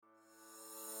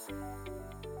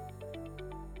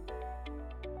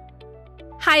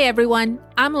Hi, everyone.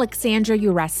 I'm Alexandra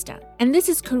Uresta, and this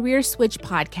is Career Switch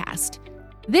Podcast.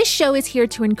 This show is here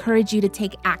to encourage you to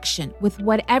take action with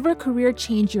whatever career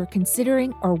change you're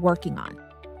considering or working on.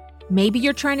 Maybe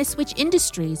you're trying to switch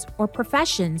industries or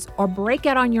professions or break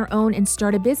out on your own and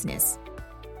start a business.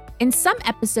 In some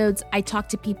episodes, I talk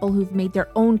to people who've made their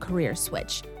own career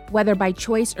switch, whether by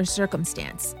choice or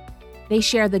circumstance. They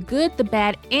share the good, the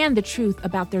bad, and the truth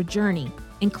about their journey,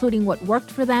 including what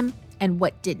worked for them and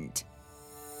what didn't.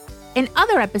 In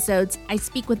other episodes, I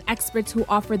speak with experts who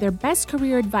offer their best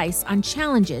career advice on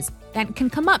challenges that can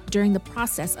come up during the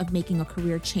process of making a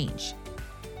career change.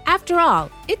 After all,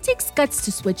 it takes guts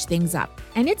to switch things up,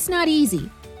 and it's not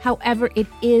easy. However, it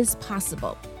is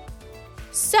possible.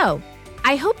 So,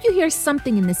 I hope you hear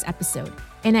something in this episode,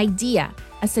 an idea,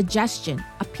 a suggestion,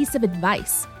 a piece of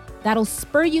advice that'll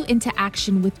spur you into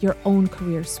action with your own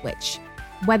career switch,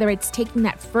 whether it's taking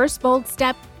that first bold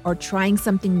step or trying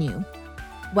something new.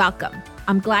 Welcome.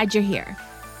 I'm glad you're here.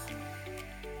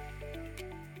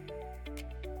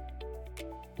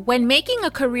 When making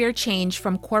a career change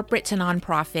from corporate to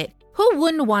nonprofit, who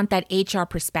wouldn't want that HR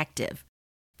perspective?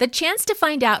 The chance to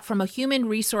find out from a human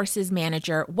resources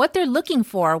manager what they're looking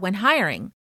for when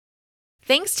hiring.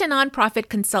 Thanks to nonprofit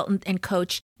consultant and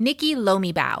coach Nikki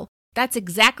Lomibao, that's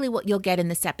exactly what you'll get in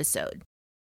this episode.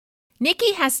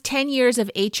 Nikki has 10 years of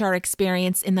HR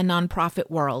experience in the nonprofit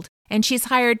world, and she's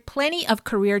hired plenty of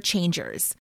career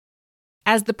changers.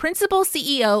 As the principal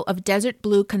CEO of Desert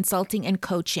Blue Consulting and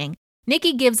Coaching,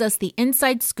 Nikki gives us the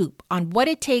inside scoop on what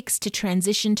it takes to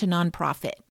transition to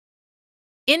nonprofit.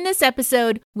 In this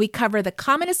episode, we cover the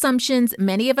common assumptions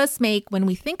many of us make when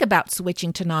we think about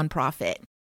switching to nonprofit.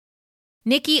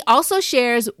 Nikki also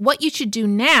shares what you should do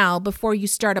now before you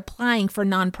start applying for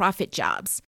nonprofit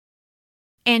jobs.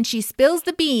 And she spills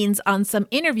the beans on some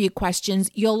interview questions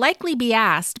you'll likely be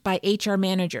asked by HR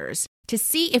managers to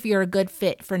see if you're a good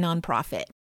fit for nonprofit.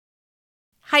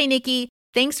 Hi, Nikki.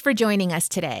 Thanks for joining us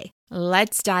today.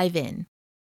 Let's dive in.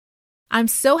 I'm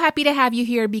so happy to have you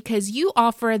here because you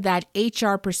offer that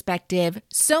HR perspective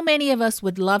so many of us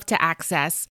would love to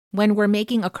access when we're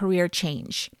making a career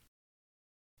change.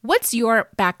 What's your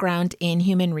background in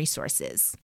human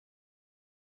resources?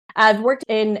 I've worked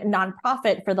in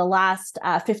nonprofit for the last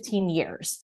 15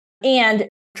 years and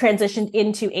transitioned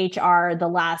into HR the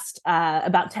last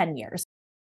about 10 years.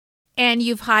 And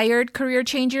you've hired career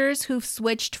changers who've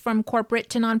switched from corporate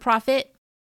to nonprofit?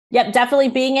 Yep, definitely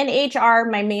being in HR,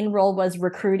 my main role was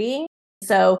recruiting.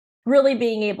 So really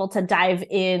being able to dive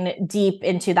in deep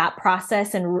into that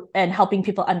process and helping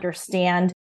people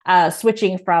understand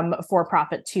switching from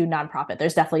for-profit to nonprofit.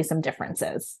 There's definitely some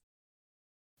differences.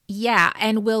 Yeah,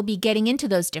 and we'll be getting into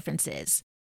those differences.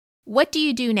 What do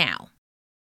you do now?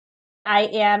 I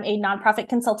am a nonprofit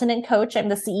consultant and coach. I'm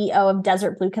the CEO of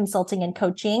Desert Blue Consulting and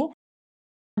Coaching.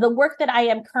 The work that I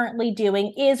am currently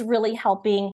doing is really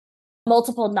helping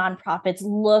multiple nonprofits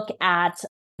look at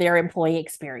their employee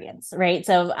experience, right?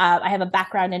 So I have a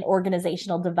background in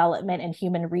organizational development and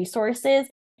human resources.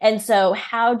 And so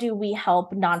how do we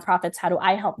help nonprofits? How do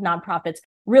I help nonprofits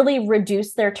really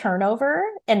reduce their turnover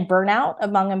and burnout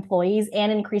among employees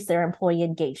and increase their employee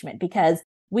engagement? Because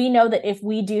we know that if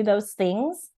we do those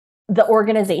things, the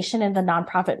organization and the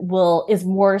nonprofit is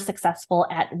more successful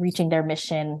at reaching their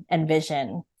mission and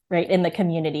vision, right, in the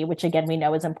community, which again, we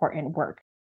know is important work.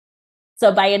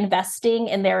 So by investing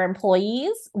in their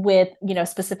employees with,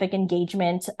 specific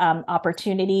engagement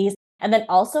opportunities, and then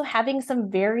also having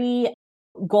some very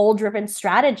goal-driven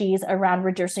strategies around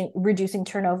reducing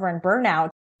turnover and burnout,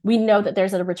 we know that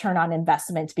there's a return on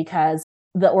investment because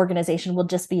the organization will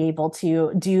just be able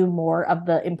to do more of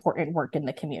the important work in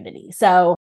the community.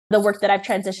 So the work that I've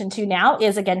transitioned to now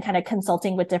is, again, kind of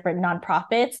consulting with different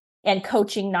nonprofits and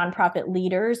coaching nonprofit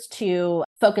leaders to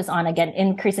focus on, again,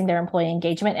 increasing their employee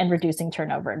engagement and reducing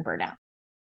turnover and burnout.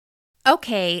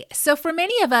 Okay, so for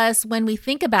many of us, when we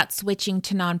think about switching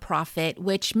to nonprofit,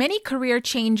 which many career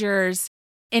changers,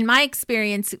 in my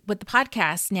experience with the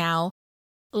podcast now,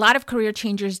 a lot of career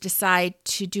changers decide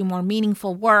to do more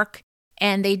meaningful work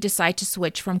and they decide to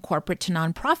switch from corporate to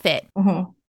nonprofit.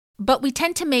 Mm-hmm. But we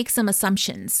tend to make some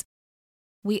assumptions.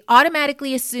 We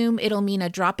automatically assume it'll mean a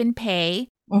drop in pay.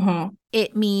 Mm-hmm.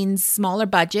 It means smaller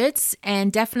budgets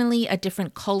and definitely a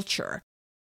different culture.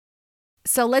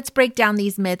 So let's break down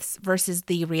these myths versus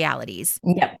the realities.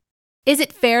 Yep. Is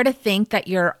it fair to think that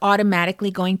you're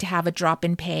automatically going to have a drop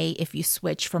in pay if you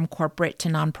switch from corporate to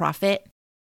nonprofit?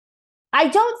 I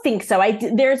don't think so.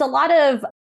 There's a lot of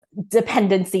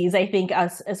dependencies, I think,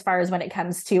 as far as when it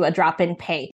comes to a drop in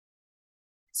pay.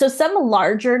 So some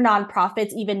larger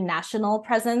nonprofits, even national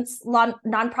presence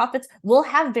nonprofits, will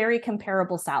have very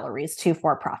comparable salaries to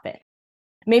for-profit.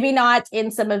 Maybe not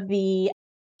in some of the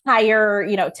higher,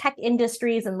 tech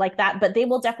industries and like that, but they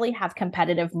will definitely have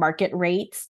competitive market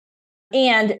rates.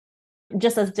 And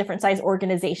just as different size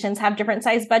organizations have different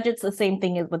size budgets, the same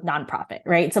thing is with nonprofit,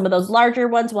 right? Some of those larger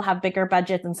ones will have bigger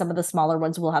budgets and some of the smaller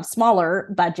ones will have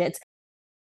smaller budgets.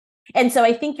 And so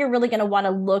I think you're really going to want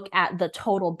to look at the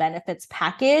total benefits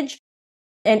package.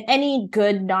 And any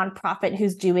good nonprofit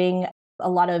who's doing a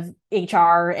lot of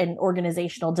HR and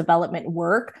organizational development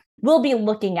work will be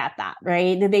looking at that,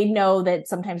 right? They know that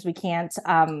sometimes we can't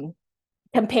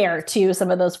compare to some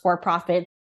of those for-profit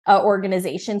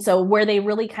organizations. So where they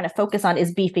really kind of focus on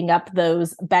is beefing up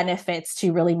those benefits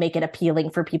to really make it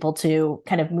appealing for people to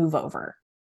kind of move over.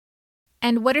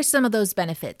 And what are some of those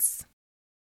benefits?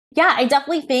 Yeah, I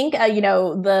definitely think,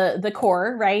 the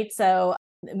core, right? So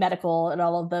medical and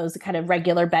all of those kind of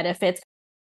regular benefits.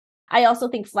 I also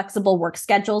think flexible work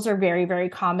schedules are very, very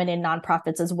common in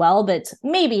nonprofits as well, that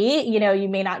maybe, you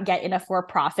may not get in a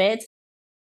for-profit.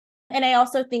 And I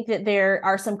also think that there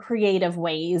are some creative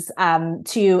ways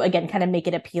to, again, kind of make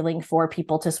it appealing for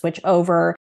people to switch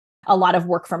over. A lot of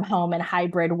work from home and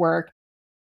hybrid work.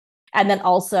 And then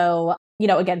also,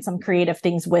 again, some creative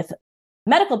things with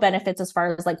medical benefits as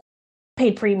far as like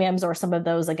paid premiums or some of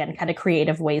those, again, kind of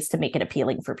creative ways to make it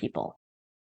appealing for people.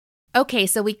 Okay,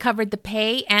 so we covered the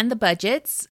pay and the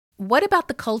budgets. What about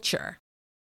the culture?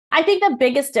 I think the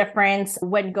biggest difference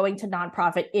when going to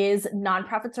nonprofit is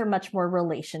nonprofits are much more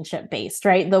relationship based,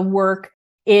 right? The work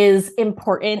is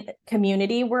important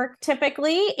community work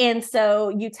typically. And so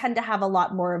you tend to have a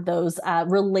lot more of those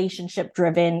relationship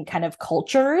driven kind of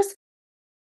cultures.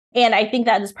 And I think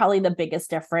that is probably the biggest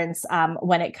difference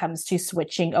when it comes to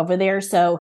switching over there.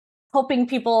 So helping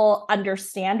people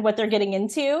understand what they're getting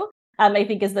into, I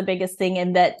think is the biggest thing.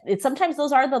 And that sometimes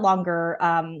those are the longer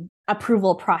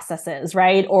approval processes,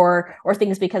 right? Or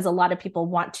things because a lot of people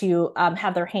want to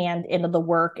have their hand into the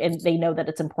work and they know that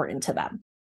it's important to them.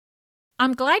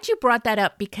 I'm glad you brought that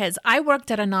up because I worked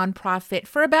at a nonprofit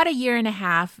for about a year and a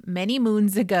half, many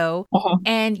moons ago.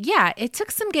 And yeah, it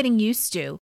took some getting used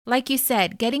to. Like you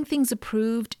said, getting things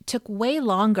approved took way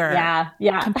longer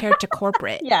compared to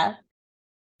corporate. Yeah.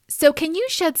 So can you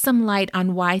shed some light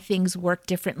on why things work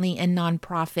differently in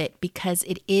nonprofit because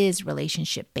it is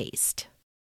relationship based?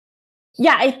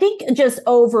 Yeah, I think just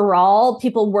overall,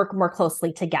 people work more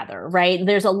closely together, right?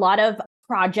 There's a lot of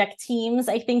project teams,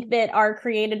 I think, that are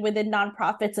created within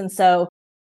nonprofits. And so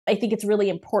I think it's really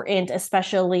important,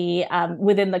 especially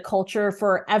within the culture,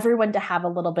 for everyone to have a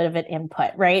little bit of an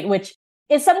input, right? Which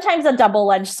is sometimes a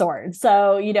double-edged sword.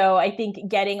 So, I think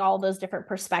getting all those different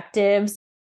perspectives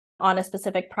on a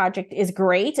specific project is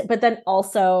great, but then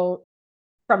also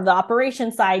from the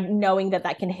operation side, knowing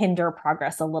that can hinder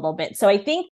progress a little bit. So I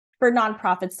think for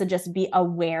nonprofits to just be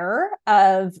aware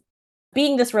of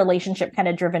being this relationship kind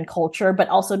of driven culture, but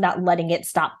also not letting it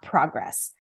stop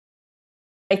progress.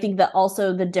 I think that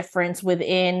also the difference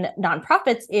within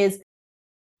nonprofits is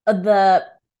the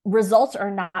results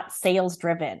are not sales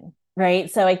driven, right?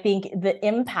 So I think the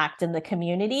impact in the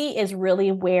community is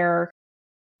really where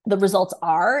the results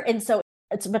are. And so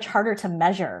it's much harder to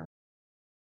measure.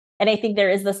 And I think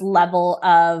there is this level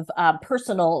of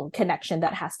personal connection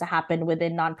that has to happen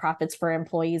within nonprofits for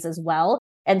employees as well.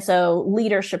 And so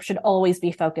leadership should always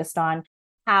be focused on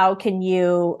how can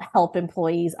you help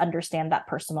employees understand that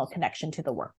personal connection to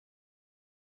the work.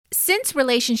 Since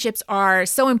relationships are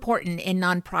so important in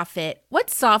nonprofit,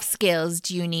 what soft skills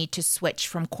do you need to switch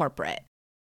from corporate?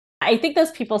 I think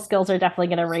those people skills are definitely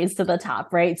going to raise to the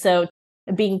top, right? So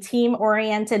being team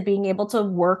oriented, being able to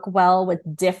work well with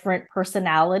different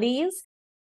personalities,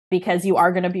 because you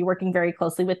are going to be working very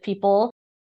closely with people.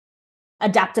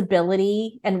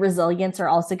 Adaptability and resilience are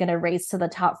also going to raise to the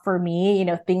top for me.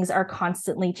 Things are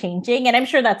constantly changing. And I'm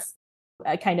sure that's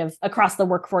kind of across the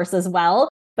workforce as well,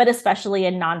 but especially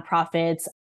in nonprofits,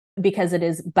 because it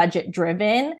is budget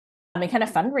driven and kind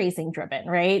of fundraising driven,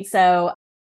 right? So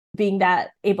being that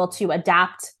able to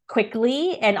adapt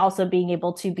quickly and also being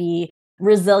able to be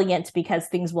resilient because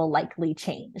things will likely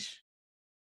change.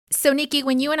 So Nikki,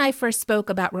 when you and I first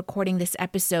spoke about recording this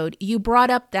episode, you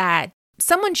brought up that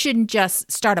someone shouldn't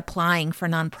just start applying for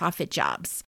nonprofit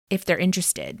jobs if they're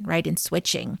interested, right, in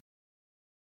switching.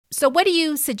 So what do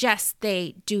you suggest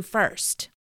they do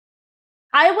first?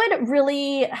 I would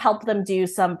really help them do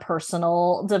some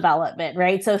personal development,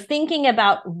 right? So thinking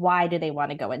about why do they want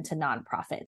to go into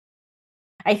nonprofit?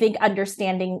 I think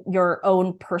understanding your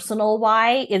own personal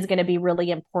why is going to be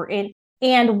really important.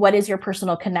 And what is your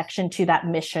personal connection to that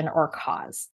mission or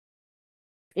cause?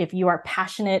 If you are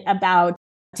passionate about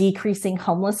decreasing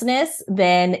homelessness,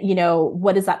 then,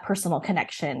 what is that personal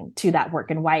connection to that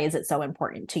work and why is it so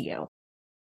important to you?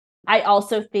 I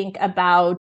also think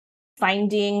about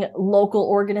finding local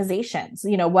organizations.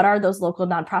 What are those local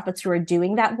nonprofits who are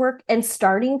doing that work, and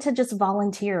starting to just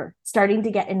volunteer, starting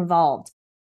to get involved,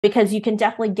 because you can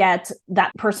definitely get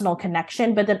that personal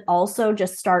connection, but then also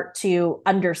just start to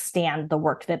understand the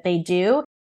work that they do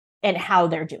and how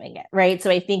they're doing it, right?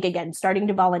 So I think, again, starting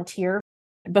to volunteer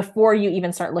before you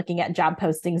even start looking at job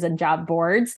postings and job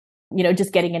boards,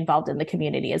 just getting involved in the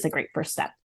community is a great first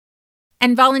step.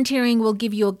 And volunteering will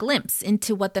give you a glimpse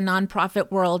into what the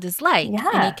nonprofit world is like, Yeah.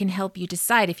 And it can help you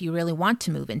decide if you really want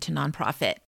to move into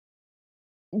nonprofit.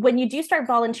 When you do start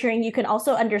volunteering, you can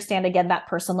also understand, again, that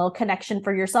personal connection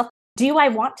for yourself. Do I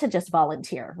want to just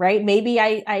volunteer, right? Maybe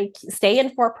I stay in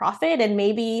for-profit and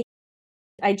maybe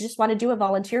I just want to do a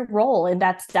volunteer role, and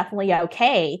that's definitely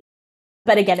okay.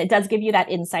 But again, it does give you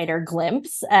that insider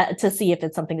glimpse to see if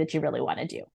it's something that you really want to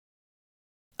do.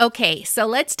 Okay, so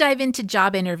let's dive into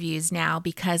job interviews now,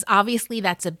 because obviously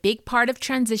that's a big part of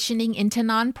transitioning into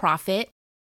nonprofit.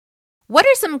 What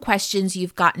are some questions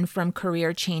you've gotten from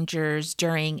career changers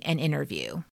during an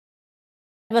interview?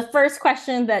 The first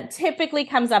question that typically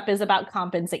comes up is about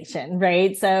compensation,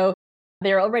 right? So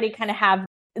they already kind of have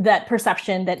that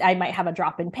perception that I might have a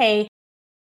drop in pay.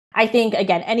 I think,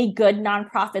 again, any good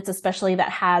nonprofits, especially that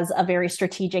has a very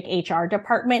strategic HR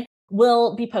department,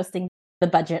 will be posting the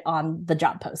budget on the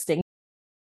job posting.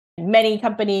 Many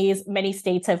companies, many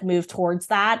states have moved towards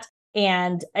that.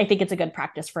 And I think it's a good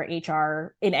practice for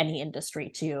HR in any industry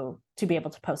to be able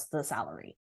to post the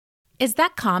salary. Is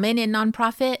that common in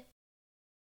nonprofit?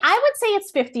 I would say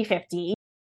it's 50-50.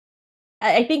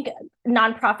 I think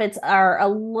nonprofits are a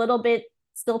little bit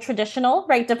still traditional,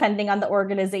 right? Depending on the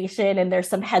organization, and there's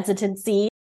some hesitancy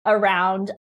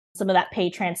around some of that pay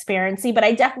transparency. But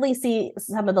I definitely see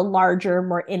some of the larger,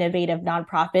 more innovative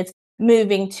nonprofits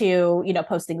moving to,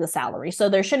 posting the salary. So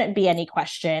there shouldn't be any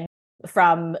question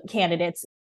from candidates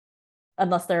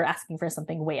unless they're asking for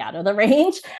something way out of the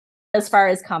range as far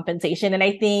as compensation. And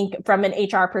I think from an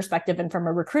HR perspective and from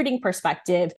a recruiting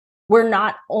perspective, we're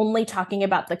not only talking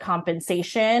about the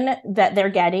compensation that they're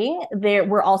getting,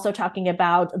 we're also talking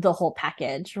about the whole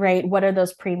package, right? What are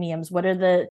those premiums? What are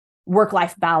the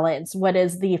work-life balance? What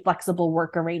is the flexible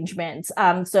work arrangements?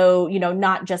 So,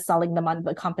 not just selling them on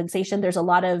the compensation. There's a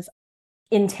lot of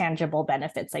intangible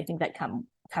benefits, I think, that come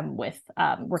with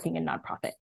working in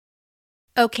nonprofit.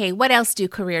 Okay, what else do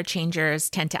career changers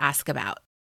tend to ask about?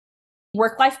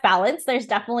 Work-life balance. There's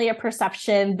definitely a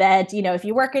perception that, if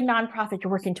you work in nonprofit,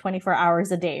 you're working 24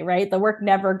 hours a day, right? The work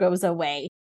never goes away.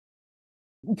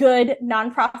 Good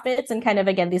nonprofits and kind of,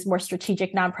 again, these more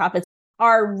strategic nonprofits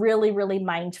are really, really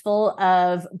mindful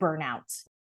of burnout.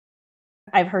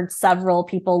 I've heard several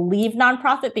people leave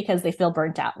nonprofit because they feel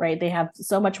burnt out, right? They have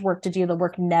so much work to do. The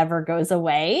work never goes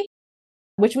away,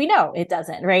 which we know it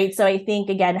doesn't, right? So I think,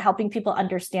 again, helping people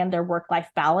understand their work-life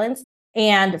balance,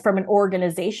 and from an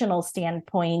organizational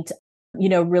standpoint,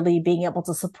 really being able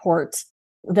to support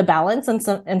the balance and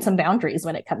some boundaries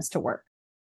when it comes to work.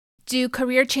 Do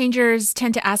career changers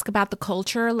tend to ask about the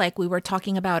culture like we were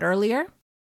talking about earlier?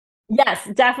 Yes,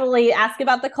 definitely ask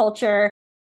about the culture.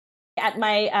 At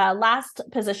my last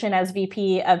position as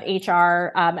VP of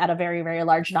HR at a very, very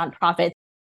large nonprofit,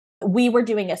 we were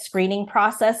doing a screening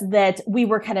process that we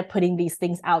were kind of putting these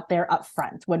things out there up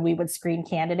front when we would screen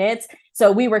candidates.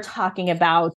 So we were talking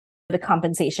about the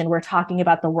compensation. We're talking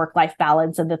about the work-life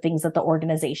balance and the things that the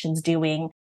organization's doing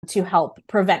to help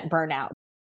prevent burnout.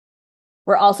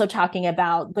 We're also talking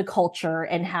about the culture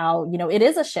and how, it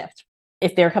is a shift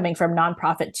if they're coming from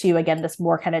nonprofit to, again, this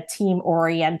more kind of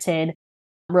team-oriented,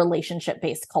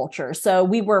 relationship-based culture. So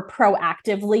we were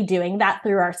proactively doing that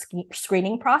through our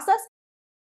screening process.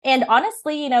 And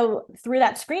honestly, through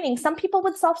that screening, some people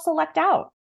would self-select out.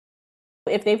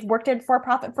 If they've worked in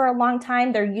for-profit for a long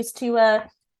time, they're used to a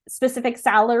specific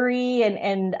salary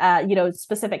and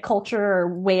specific culture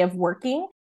or way of working.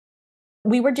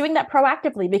 We were doing that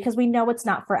proactively because we know it's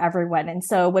not for everyone. And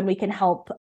so when we can help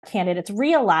candidates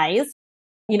realize,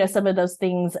 some of those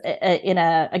things in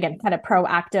a, again, kind of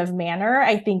proactive manner,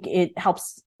 I think it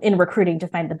helps in recruiting to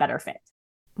find the better fit.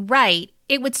 Right.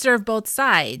 It would serve both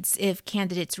sides if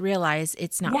candidates realize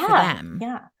it's not for them.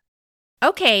 Yeah.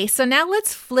 Okay, so now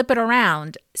let's flip it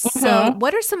around. So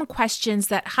what are some questions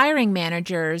that hiring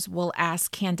managers will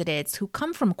ask candidates who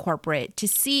come from corporate to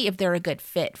see if they're a good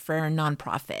fit for a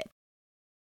nonprofit?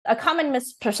 A common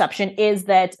misperception is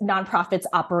that nonprofits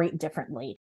operate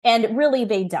differently. And really,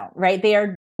 they don't, right? They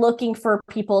are looking for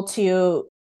people to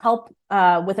help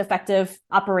with effective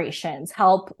operations,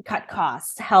 help cut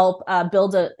costs, help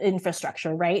build an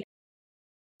infrastructure, right?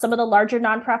 Some of the larger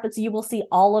nonprofits, you will see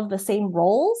all of the same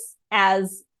roles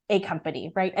as a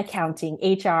company, right? Accounting,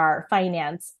 HR,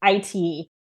 finance, IT.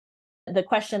 The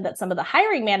question that some of the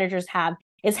hiring managers have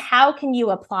is how can you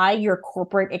apply your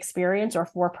corporate experience or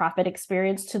for-profit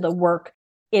experience to the work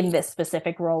in this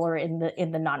specific role or in the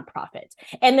nonprofit?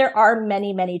 And there are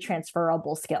many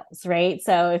transferable skills, right?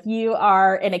 So if you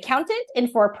are an accountant in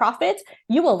for-profit,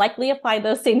 you will likely apply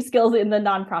those same skills in the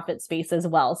nonprofit space as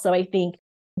well. So I think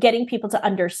getting people to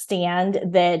understand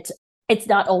that it's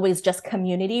not always just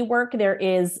community work. There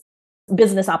is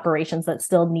business operations that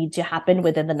still need to happen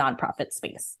within the nonprofit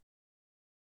space.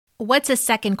 What's a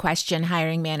second question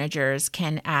hiring managers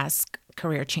can ask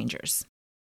career changers?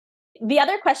 The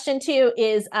other question too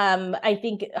is, I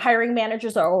think hiring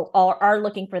managers are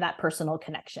looking for that personal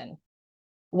connection.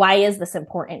 Why is this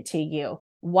important to you?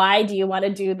 Why do you want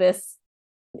to do this?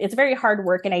 It's very hard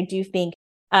work. And I do think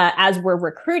as we're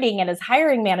recruiting and as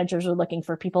hiring managers are looking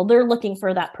for people, they're looking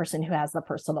for that person who has the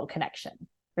personal connection,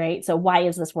 right? So why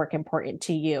is this work important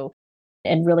to you?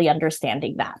 And really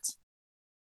understanding that.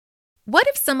 What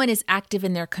if someone is active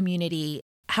in their community,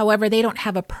 however, they don't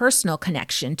have a personal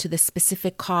connection to the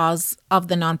specific cause of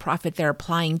the nonprofit they're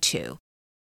applying to?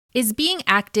 Is being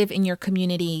active in your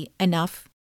community enough?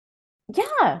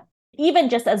 Yeah. Even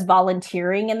just as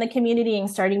volunteering in the community and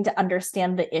starting to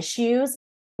understand the issues,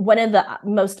 one of the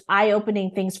most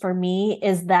eye-opening things for me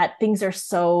is that things are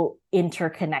so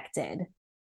interconnected.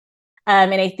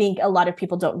 And I think a lot of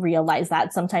people don't realize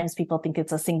that. Sometimes people think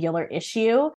it's a singular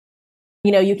issue.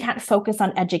 You know, you can't focus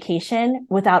on education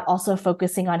without also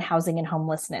focusing on housing and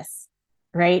homelessness,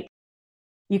 right?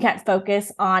 You can't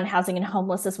focus on housing and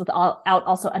homelessness without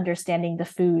also understanding the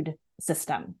food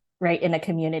system, right, in a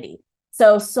community.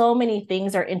 So many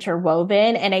things are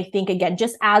interwoven. And I think, again,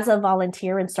 just as a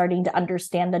volunteer and starting to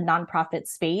understand the nonprofit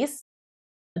space,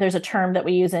 there's a term that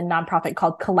we use in nonprofit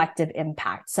called collective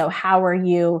impact. So how are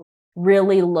you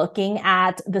really looking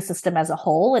at the system as a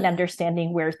whole and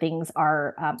understanding where things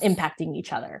are impacting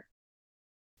each other?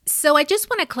 So I just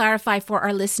want to clarify for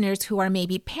our listeners who are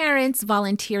maybe parents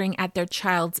volunteering at their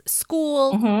child's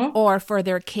school or for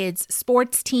their kids'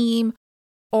 sports team,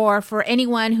 or for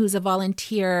anyone who's a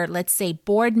volunteer, let's say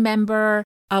board member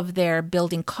of their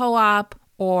building co-op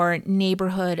or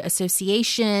neighborhood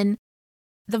association.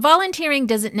 The volunteering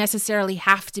doesn't necessarily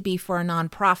have to be for a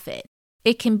nonprofit.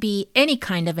 It can be any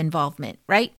kind of involvement,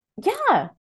 right? Yeah.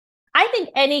 I think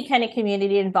any kind of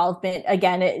community involvement,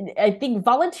 again, I think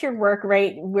volunteer work,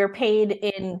 right? We're paid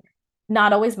in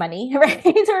not always money, right?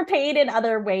 We're paid in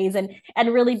other ways, and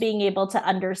really being able to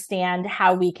understand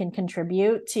how we can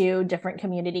contribute to different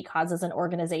community causes and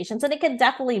organizations. And it could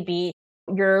definitely be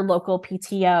your local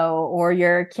PTO or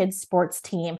your kids' sports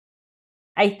team.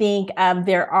 I think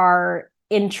there are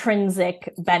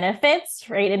intrinsic benefits,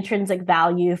 right? Intrinsic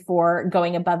value for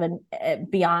going above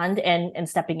and beyond and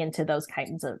stepping into those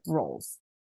kinds of roles.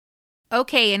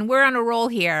 Okay, and we're on a roll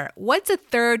here. What's a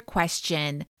third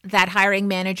question that hiring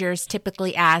managers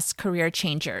typically ask career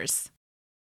changers?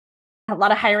 A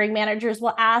lot of hiring managers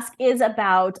will ask is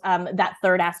about that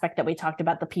third aspect that we talked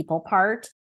about, the people part.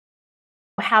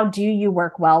 How do you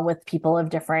work well with people of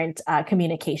different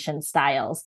communication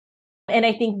styles? And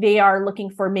I think they are looking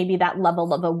for maybe that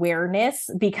level of awareness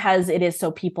because it is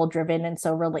so people driven and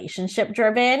so relationship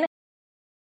driven.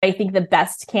 I think the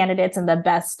best candidates and the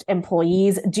best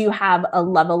employees do have a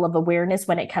level of awareness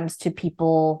when it comes to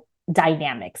people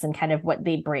dynamics and kind of what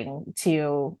they bring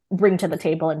to the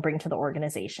table and bring to the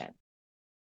organization.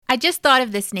 I just thought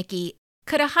of this, Nikki.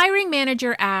 Could a hiring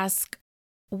manager ask,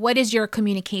 what is your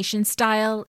communication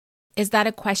style? Is that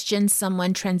a question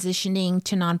someone transitioning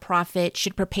to nonprofit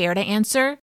should prepare to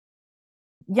answer?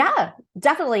 Yeah,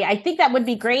 definitely. I think that would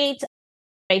be great.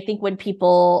 I think when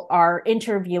people are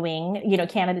interviewing,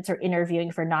 candidates are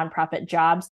interviewing for nonprofit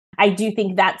jobs, I do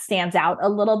think that stands out a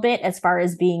little bit as far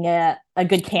as being a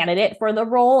good candidate for the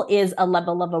role is a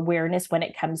level of awareness when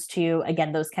it comes to,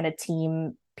 again, those kind of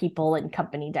team, people, and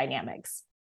company dynamics.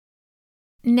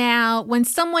 Now, when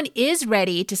someone is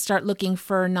ready to start looking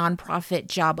for nonprofit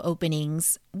job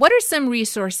openings, what are some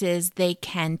resources they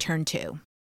can turn to?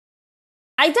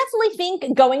 I definitely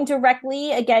think going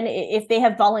directly, again, if they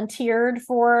have volunteered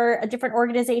for different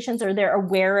organizations or they're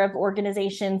aware of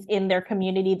organizations in their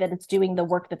community that it's doing the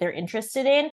work that they're interested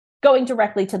in, going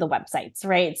directly to the websites,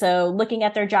 right? So looking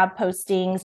at their job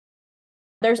postings.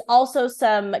 There's also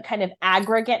some kind of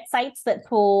aggregate sites that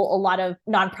pull a lot of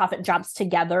nonprofit jobs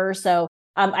together. So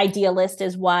Idealist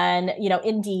is one,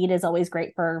 Indeed is always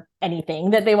great for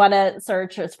anything that they want to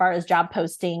search as far as job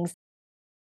postings.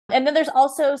 And then there's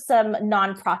also some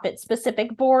nonprofit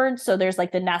specific boards. So there's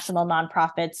like the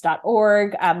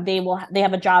nationalnonprofits.org. They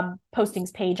have a job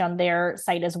postings page on their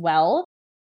site as well.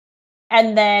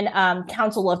 And then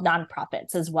Council of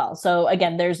Nonprofits as well. So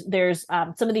again, there's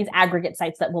some of these aggregate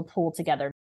sites that will pull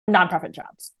together nonprofit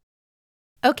jobs.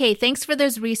 Okay, thanks for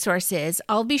those resources.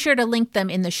 I'll be sure to link them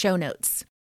in the show notes.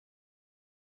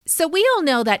 So we all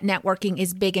know that networking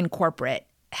is big in corporate.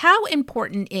 How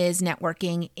important is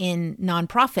networking in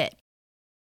nonprofit?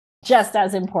 Just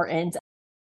as important.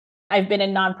 I've been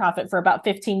in nonprofit for about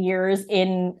 15 years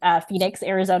in Phoenix,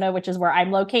 Arizona, which is where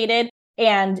I'm located.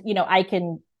 And, I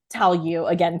can tell you,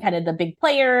 again, kind of the big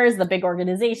players, the big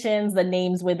organizations, the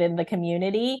names within the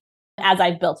community as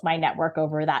I've built my network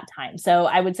over that time. So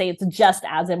I would say it's just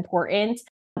as important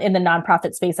in the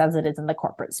nonprofit space as it is in the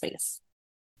corporate space.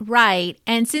 Right.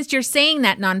 And since you're saying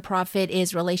that nonprofit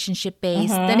is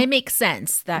relationship-based, then it makes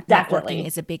sense that networking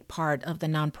is a big part of the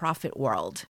nonprofit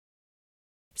world.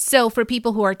 So for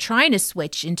people who are trying to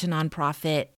switch into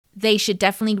nonprofit, they should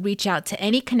definitely reach out to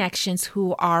any connections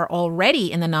who are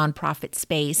already in the nonprofit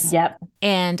space. Yep.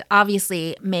 And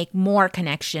obviously make more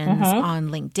connections on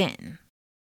LinkedIn.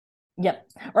 Yep.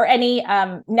 Or any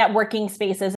networking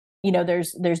spaces.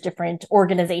 There's different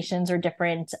organizations or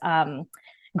different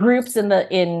groups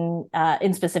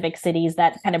in specific cities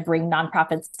that kind of bring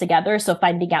nonprofits together. So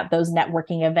finding out those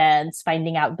networking events,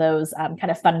 finding out those kind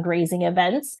of fundraising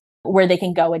events where they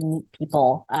can go and meet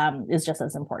people is just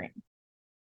as important.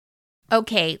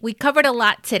 Okay, we covered a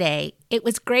lot today. It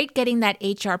was great getting that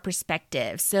HR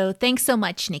perspective. So thanks so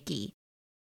much, Nikki.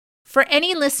 For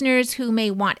any listeners who may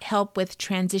want help with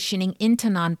transitioning into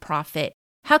nonprofit,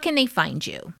 how can they find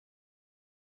you?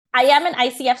 I am an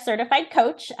ICF certified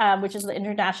coach, which is the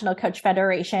International Coach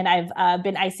Federation. I've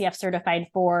been ICF certified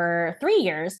for 3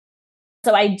 years.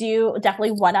 So I do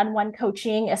definitely one-on-one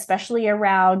coaching, especially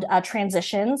around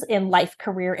transitions in life,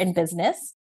 career, and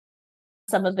business.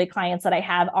 Some of the clients that I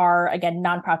have are, again,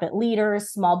 nonprofit leaders,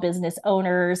 small business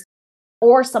owners,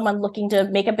 or someone looking to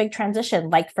make a big transition,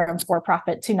 like from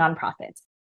for-profit to nonprofit.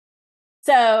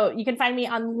 So you can find me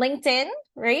on LinkedIn,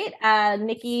 right?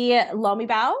 Nikki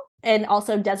Lomibao, and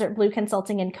also Desert Blue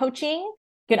Consulting and Coaching.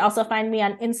 You can also find me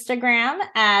on Instagram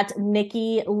at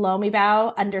Nikki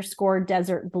Lomibao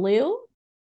 _Desert Blue.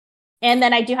 And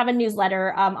then I do have a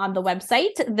newsletter on the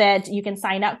website that you can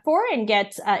sign up for and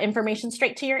get information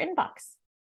straight to your inbox.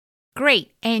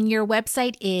 Great. And your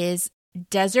website is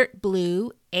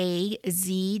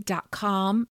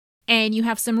desertblueaz.com. And you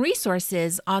have some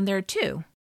resources on there too.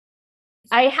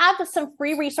 I have some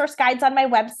free resource guides on my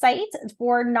website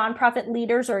for nonprofit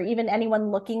leaders or even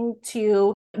anyone looking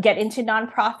to get into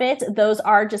nonprofit. Those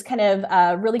are just kind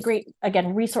of really great,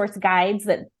 again, resource guides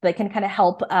that can kind of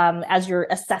help as you're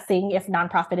assessing if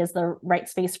nonprofit is the right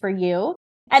space for you.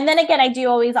 And then again, I do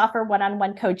always offer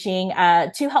one-on-one coaching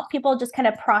to help people just kind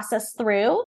of process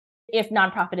through if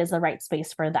nonprofit is the right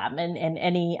space for them and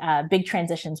any big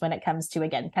transitions when it comes to,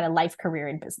 again, kind of life, career,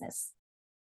 and business.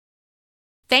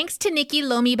 Thanks to Nikki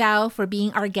Lomibao for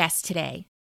being our guest today.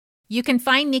 You can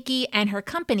find Nikki and her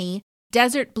company,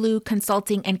 Desert Blue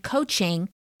Consulting and Coaching,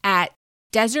 at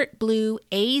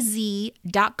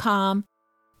desertblueaz.com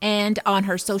and on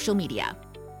her social media.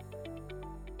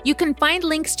 You can find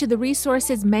links to the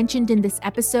resources mentioned in this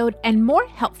episode and more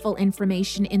helpful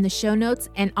information in the show notes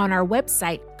and on our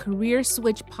website,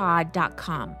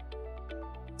 careerswitchpod.com.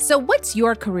 So what's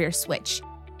your career switch?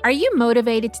 Are you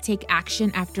motivated to take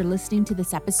action after listening to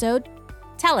this episode?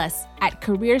 Tell us at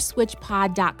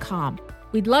careerswitchpod.com.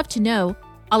 We'd love to know,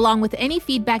 along with any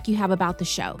feedback you have about the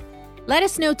show. Let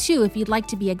us know too if you'd like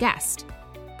to be a guest.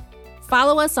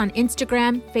 Follow us on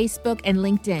Instagram, Facebook, and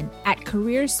LinkedIn at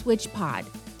Career Switch Pod.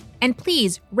 And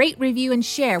please rate, review, and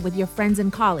share with your friends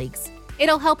and colleagues.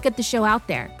 It'll help get the show out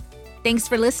there. Thanks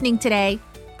for listening today.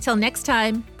 Till next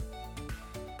time.